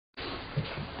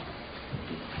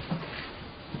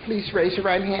Please raise your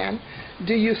right hand.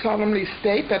 Do you solemnly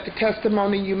state that the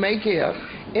testimony you may give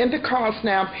in the cause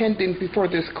now pending before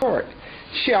this court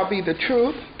shall be the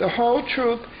truth, the whole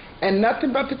truth, and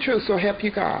nothing but the truth, so help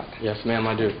you God? Yes, ma'am,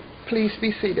 I do. Please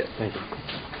be seated. Thank you.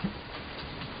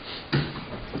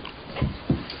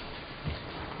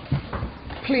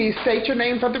 Please state your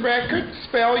name for the record.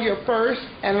 Spell your first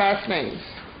and last names.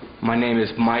 My name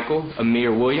is Michael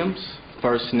Amir Williams.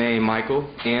 First name Michael,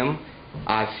 M-I-C-H-A-E-L.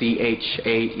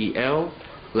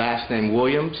 Last name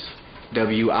Williams,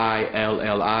 W-I-L-L-I-A-M-S.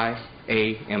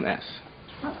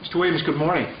 Mr. Williams, good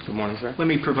morning. Good morning, sir. Let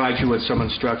me provide you with some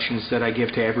instructions that I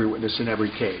give to every witness in every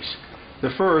case.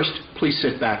 The first, please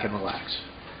sit back and relax.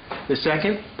 The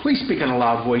second, please speak in a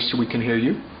loud voice so we can hear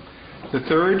you. The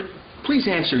third, please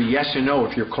answer yes or no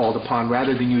if you're called upon,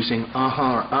 rather than using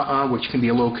uh-huh or which can be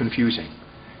a little confusing.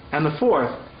 And the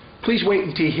fourth, please wait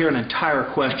until you hear an entire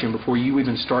question before you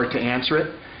even start to answer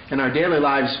it. In our daily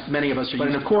lives, many of us are, but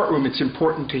in a courtroom, it's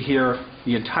important to hear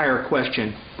the entire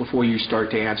question before you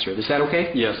start to answer it. Is that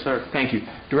okay? Yes, sir. Thank you.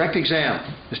 Direct exam,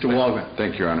 Mr. Waldron.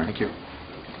 Thank you, Your Honor. Thank you.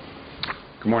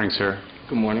 Good morning, sir.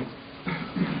 Good morning.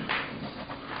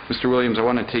 Mr. Williams, I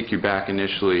want to take you back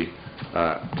initially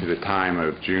to the time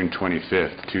of June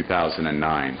 25th,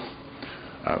 2009.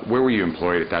 Where were you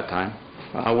employed at that time?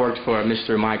 I worked for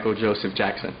Mr. Michael Joseph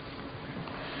Jackson.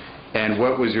 And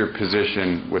what was your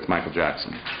position with Michael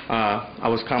Jackson? I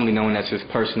was commonly known as his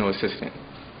personal assistant.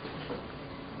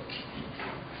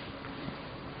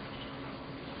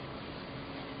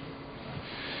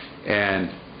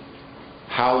 And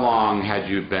how long had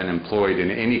you been employed in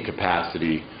any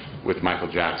capacity with Michael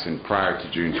Jackson prior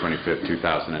to June 25th,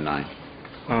 2009?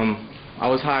 I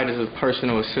was hired as a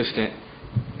personal assistant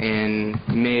in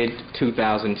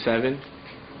mid-2007,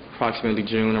 approximately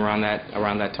June, around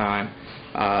that time.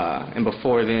 And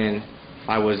before then,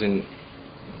 I wasn't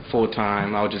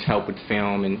full-time. I would just help with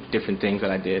film and different things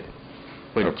that I did.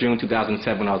 But Okay. June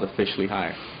 2007, I was officially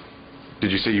hired.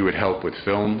 Did you say you would help with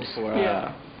films?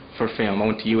 For film. I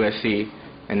went to USC,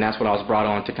 and that's what I was brought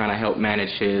on to kind of help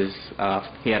manage his.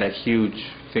 He had a huge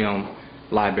film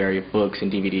library of books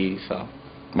and DVDs. So.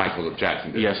 Michael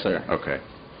Jackson did? Yes, sir. Okay.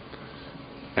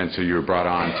 And so you were brought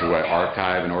on to what,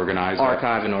 archive and organize?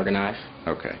 Archive and organize.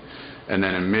 Okay. And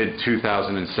then in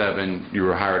mid-2007, you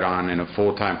were hired on in a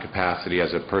full-time capacity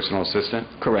as a personal assistant?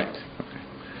 Correct. Okay.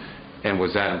 And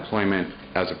was that employment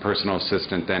as a personal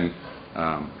assistant then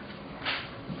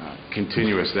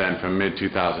continuous then from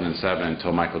mid-2007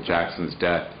 until Michael Jackson's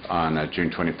death on June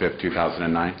 25th,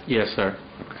 2009? Yes, sir.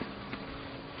 Okay.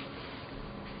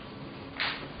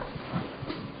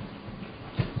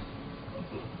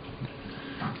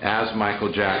 As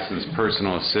Michael Jackson's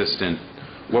personal assistant,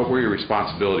 what were your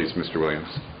responsibilities, Mr.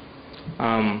 Williams?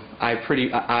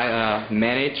 I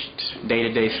managed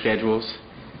day-to-day schedules,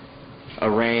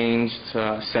 arranged,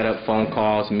 set up phone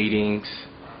calls, meetings,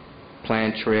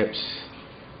 planned trips.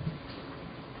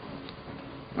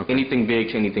 Okay. Anything big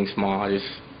to anything small.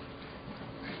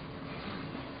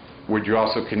 Would you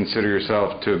also consider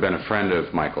yourself to have been a friend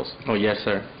of Michael's? Oh, yes,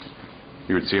 sir.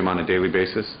 You would see him on a daily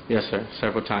basis? Yes, sir.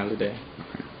 Several times a day.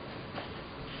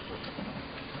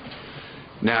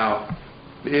 Now,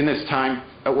 in this time,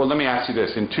 well, let me ask you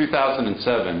this. In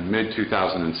 2007,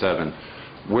 mid-2007,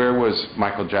 where was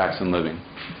Michael Jackson living?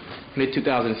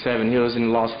 Mid-2007, he was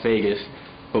in Las Vegas,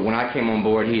 but when I came on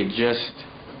board, he had just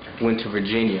went to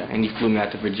Virginia, and he flew me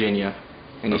out to Virginia,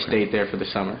 and he stayed there for the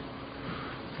summer.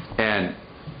 And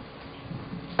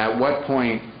at what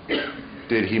point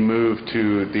did he move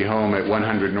to the home at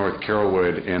 100 North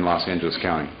Carrollwood in Los Angeles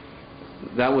County?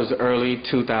 That was early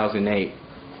 2008.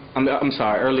 I'm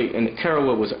sorry, and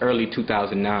Carrollwood was early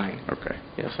 2009. Okay.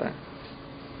 Yes, sir.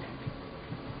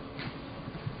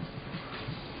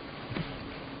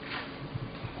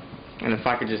 And if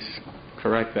I could just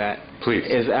correct that. Please.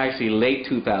 It's actually late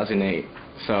 2008,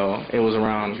 so it was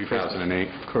around 2008?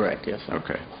 Christmas. Correct, yes, sir.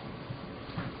 Okay.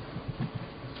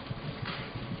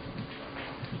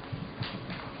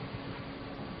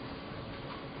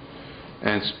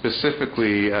 And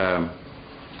specifically,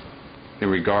 in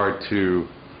regard to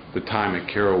the time at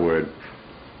Carrollwood,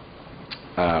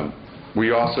 were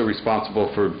you also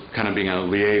responsible for kind of being a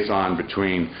liaison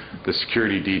between the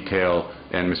security detail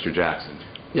and Mr. Jackson?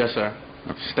 Yes, sir.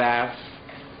 Okay. Staff,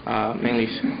 mainly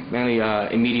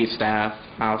immediate staff,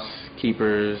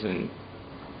 housekeepers and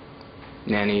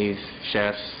nannies,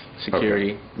 chefs,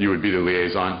 security. Okay. You would be the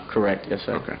liaison? Correct, yes,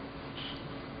 sir. Okay.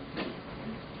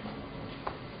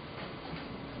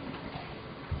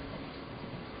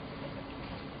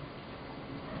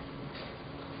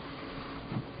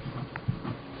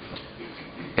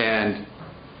 And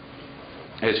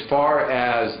As far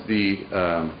as the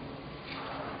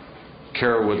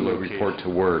Carrollwood report to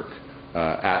work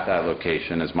at that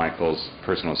location as Michael's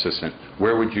personal assistant,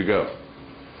 where would you go?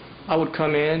 I would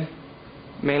come in,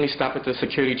 mainly stop at the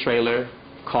security trailer,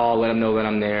 call, let him know that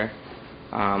I'm there.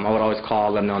 I would always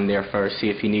call, let him know I'm there first, see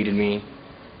if he needed me.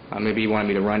 Maybe he wanted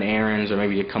me to run errands or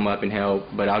maybe to come up and help,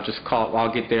 but I'll just call.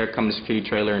 I'll get there, come to the security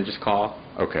trailer, and just call.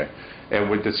 Okay. And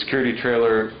would the security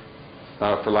trailer,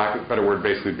 for lack of a better word,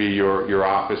 basically be your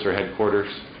office or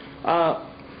headquarters?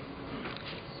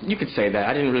 You could say that.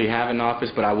 I didn't really have an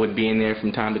office, but I would be in there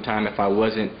from time to time if I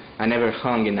wasn't. I never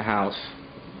hung in the house.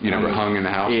 You never hung in the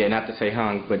house? Yeah, not to say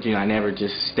hung, but I never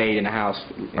just stayed in the house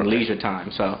in leisure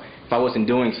time. So if I wasn't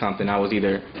doing something, I was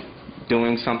either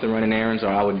doing something, running errands, or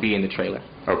I would be in the trailer.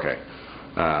 Okay.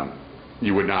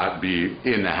 You would not be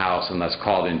in the house unless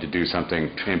called in to do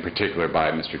something in particular by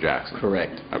Mr. Jackson?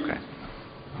 Correct. Okay.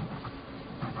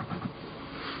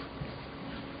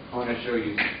 I want to show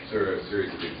you, sir, a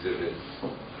series of exhibits.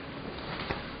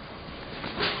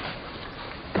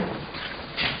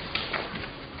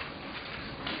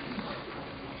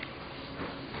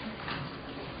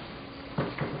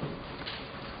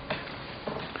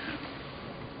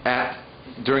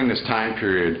 During this time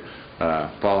period,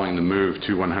 following the move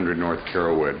to 100 North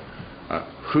Carrollwood,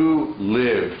 who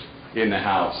lived in the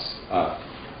house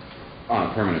on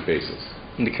a permanent basis?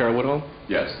 In the Carrollwood home?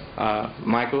 Yes.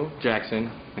 Michael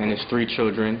Jackson and his 3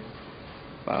 children,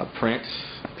 Prince,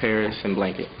 Paris, and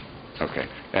Blanket. Okay.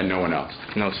 And no one else?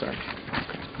 No, sir.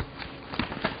 Okay.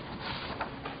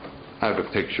 I have a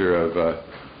picture of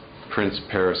Prince,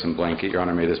 Paris, and Blanket. Your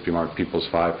Honor, may this be marked People's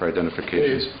 5 for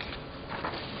identification. Please.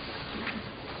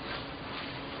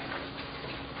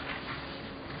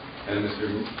 And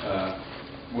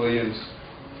Mr. Williams,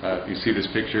 you see this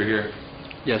picture here?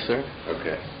 Yes, sir.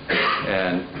 Okay.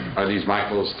 And are these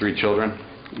Michael's 3 children?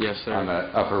 Yes, sir. On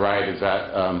the upper right, is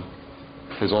that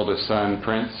his oldest son,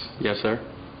 Prince? Yes, sir.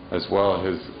 As well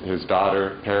as his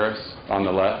daughter, Paris, on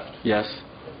the left? Yes.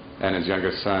 And his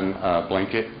youngest son,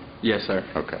 Blanket? Yes, sir.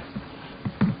 Okay.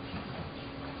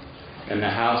 And the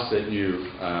house that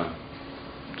you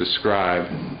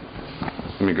described,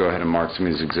 let me go ahead and mark some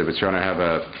of these exhibits. Your Honor, I have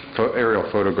an aerial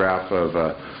photograph of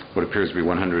what appears to be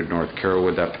 100 North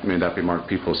Carrollwood. May that be marked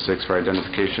People's 6 for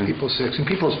identification? People's 6. And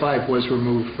People's 5 was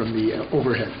removed from the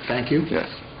overhead. Thank you. Yes.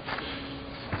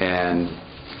 And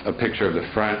a picture of the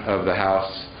front of the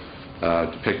house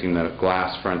depicting the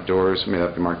glass front doors. May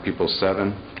that be marked People's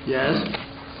 7? Yes.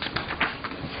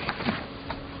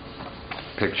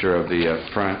 Picture of the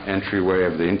front entryway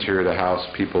of the interior of the house,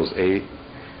 People's 8.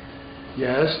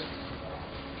 Yes.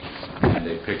 And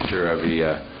a picture of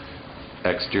the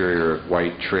exterior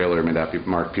white trailer. May that be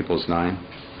marked People's 9?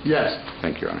 Yes.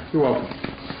 Thank you, Your Honor. You're welcome.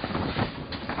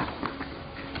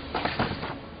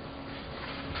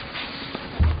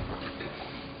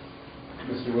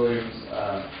 Mr. Williams,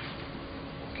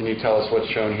 can you tell us what's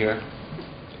shown here?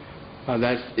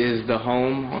 That is the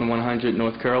home on 100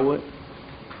 North Carrollwood.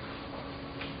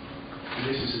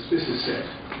 This is 6.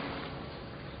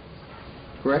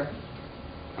 Correct?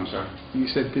 I'm sorry? You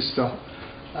said this is the...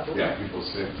 Yeah,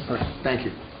 People's 6. All right. Thank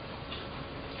you.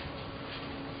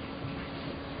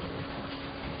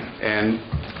 And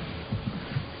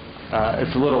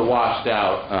it's a little washed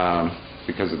out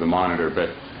because of the monitor, but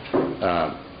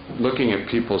looking at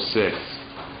People's 6,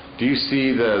 do you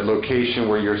see the location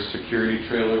where your security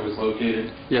trailer was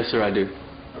located? Yes, sir, I do.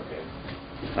 Okay.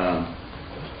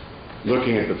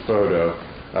 Looking at the photo,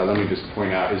 let me just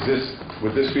point out,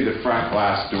 would this be the front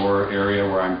glass door area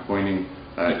where I'm pointing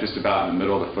just about in the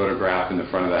middle of the photograph in the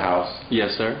front of the house?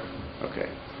 Yes, sir. Okay.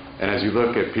 And as you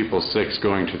look at People's 6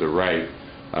 going to the right,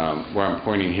 where I'm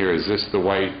pointing here, is this the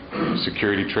white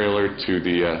security trailer to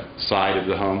the side of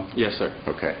the home? Yes, sir.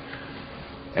 Okay.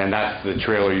 And that's the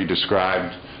trailer you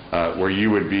described where you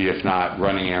would be, if not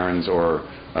running errands or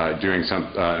doing some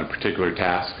a particular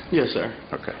task? Yes, sir.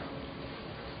 Okay.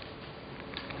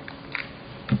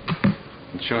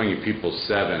 I'm showing you People's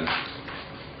 7.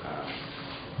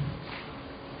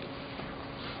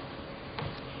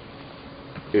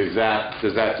 Does that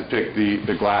depict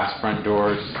the glass front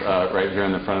doors right here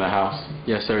in the front of the house?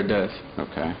 Yes, sir, it does.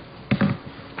 Okay.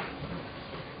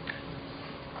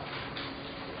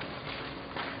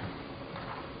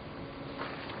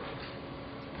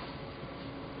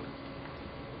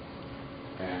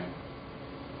 And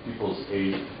People's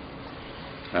 8.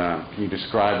 Can you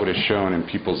describe what is shown in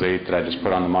People's 8 that I just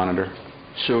put on the monitor?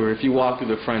 Sure. If you walk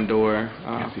through the front door,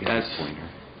 that's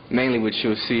mainly what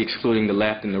you'll see, excluding the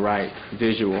left and the right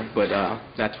visual, but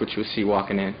that's what you'll see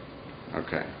walking in.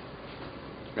 Okay.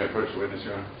 May I approach the witness,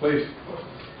 Your Honor? Please.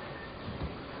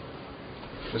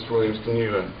 Mr. Williams, can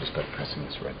you just start pressing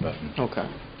this red button? Okay.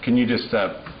 Can you just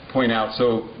point out,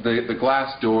 so the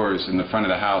glass doors in the front of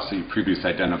the house that you previously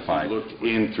identified, you looked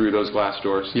in through those glass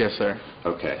doors? Yes, sir.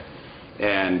 Okay.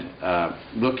 And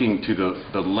looking to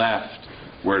the left,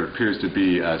 where it appears to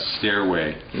be a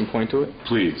stairway. Can you point to it?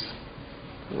 Please.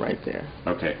 Right there.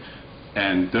 Okay.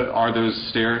 And are those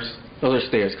stairs? Those are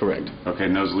stairs, correct. Okay,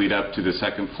 and those lead up to the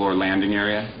second floor landing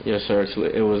area? Yes, sir.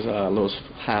 It was a little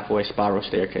halfway spiral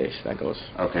staircase that goes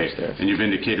Okay. upstairs. And you've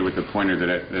indicated with the pointer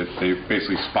that they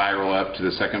basically spiral up to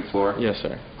the second floor? Yes,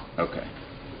 sir. Okay.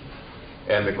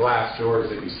 And the glass doors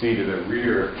that you see to the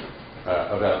rear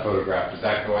of that photograph, does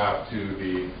that go out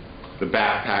to the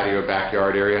back patio,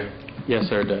 backyard area? Yes,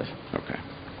 sir, it does. Okay.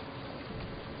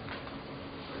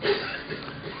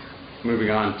 Moving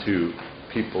on to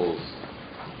People's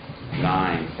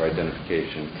 9 for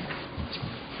identification.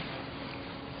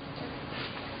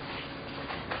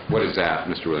 What is that,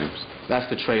 Mr. Williams? That's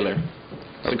the trailer,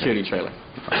 security trailer.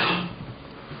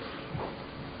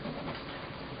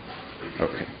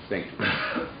 Okay, thank you.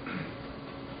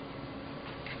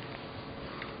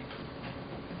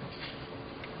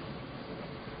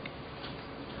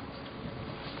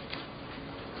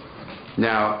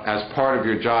 Now, as part of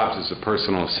your jobs as a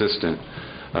personal assistant,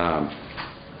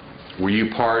 were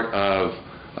you part of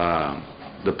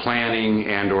the planning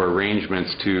and/or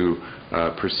arrangements to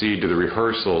proceed to the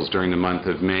rehearsals during the month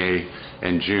of May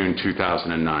and June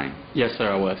 2009? Yes,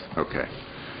 sir, I was. Okay.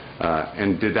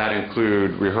 And did that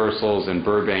include rehearsals in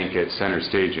Burbank at Center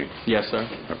Staging? Yes, sir.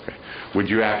 Okay. Would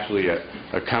you actually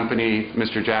accompany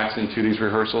Mr. Jackson to these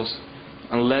rehearsals?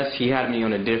 Unless he had me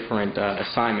on a different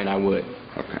assignment, I would.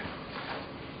 Okay.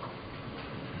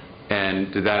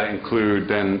 And did that include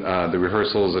then the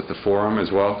rehearsals at the Forum as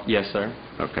well? Yes, sir.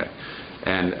 Okay.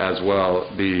 And as well,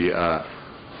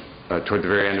 toward the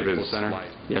very end of his center?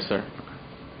 Yes, sir.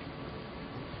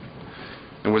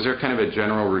 And was there kind of a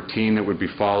general routine that would be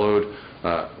followed,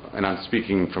 and I'm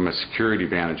speaking from a security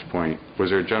vantage point, was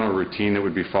there a general routine that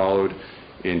would be followed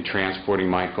in transporting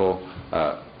Michael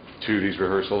to these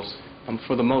rehearsals?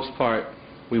 For the most part,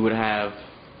 we would have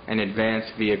an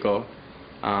advanced vehicle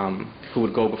who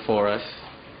would go before us,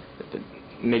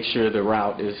 make sure the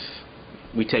route is,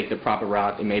 we take the proper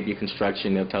route. It may be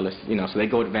construction, they'll tell us, so they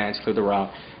go advance, clear the route,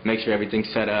 make sure everything's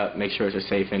set up, make sure it's a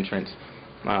safe entrance.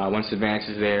 Once advance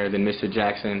is there, then Mr.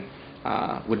 Jackson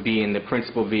would be in the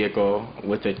principal vehicle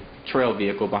with a trail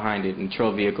vehicle behind it, and the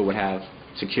trail vehicle would have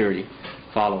security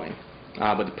following.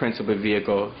 But the principal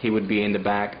vehicle, he would be in the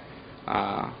back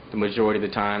the majority of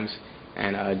the times,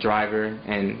 and a driver,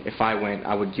 and if I went,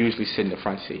 I would usually sit in the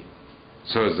front seat.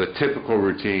 So as a typical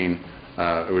routine,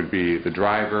 it would be the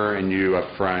driver and you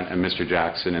up front and Mr.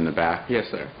 Jackson in the back? Yes,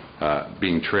 sir.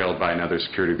 Being trailed by another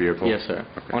security vehicle? Yes, sir.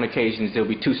 Okay. On occasions, there'll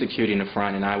be 2 security in the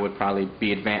front, and I would probably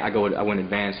be I wouldn't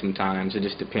advance sometimes. It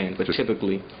just depends, but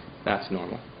typically, that's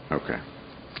normal. Okay.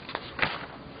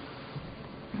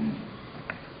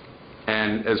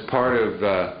 And as part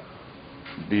of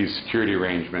these security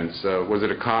arrangements, was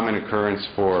it a common occurrence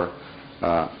for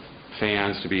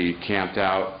fans to be camped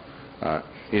out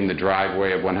in the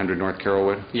driveway of 100 North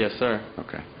Carrollwood? Yes, sir.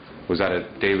 Okay. Was that a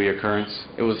daily occurrence?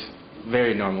 It was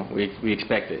very normal. We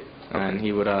expect it. Okay. And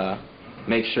he would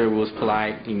make sure we was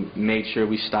polite. He made sure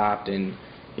we stopped, and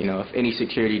if any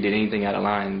security did anything out of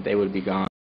line, they would be gone.